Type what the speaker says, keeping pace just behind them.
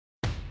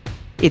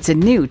It's a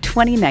new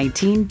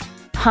 2019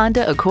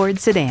 Honda Accord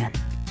sedan.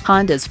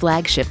 Honda's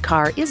flagship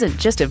car isn't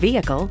just a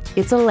vehicle,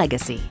 it's a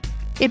legacy.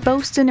 It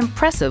boasts an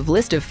impressive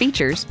list of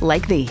features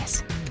like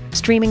these: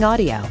 streaming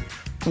audio,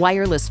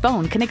 wireless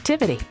phone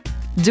connectivity,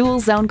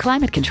 dual zone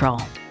climate control,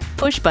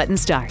 push button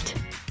start,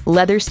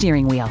 leather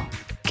steering wheel,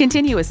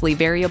 continuously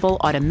variable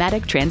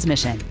automatic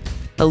transmission,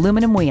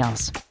 aluminum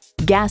wheels,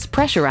 gas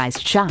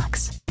pressurized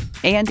shocks,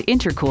 and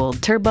intercooled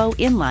turbo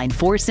inline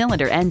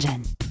 4-cylinder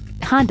engine.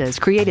 Honda's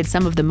created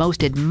some of the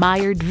most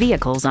admired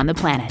vehicles on the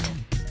planet.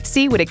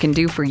 See what it can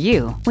do for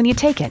you when you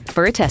take it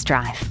for a test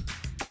drive.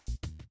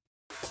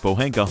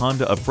 Pohanka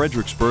Honda of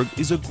Fredericksburg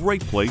is a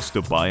great place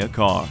to buy a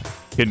car.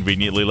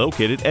 Conveniently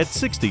located at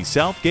 60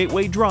 South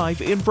Gateway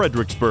Drive in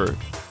Fredericksburg.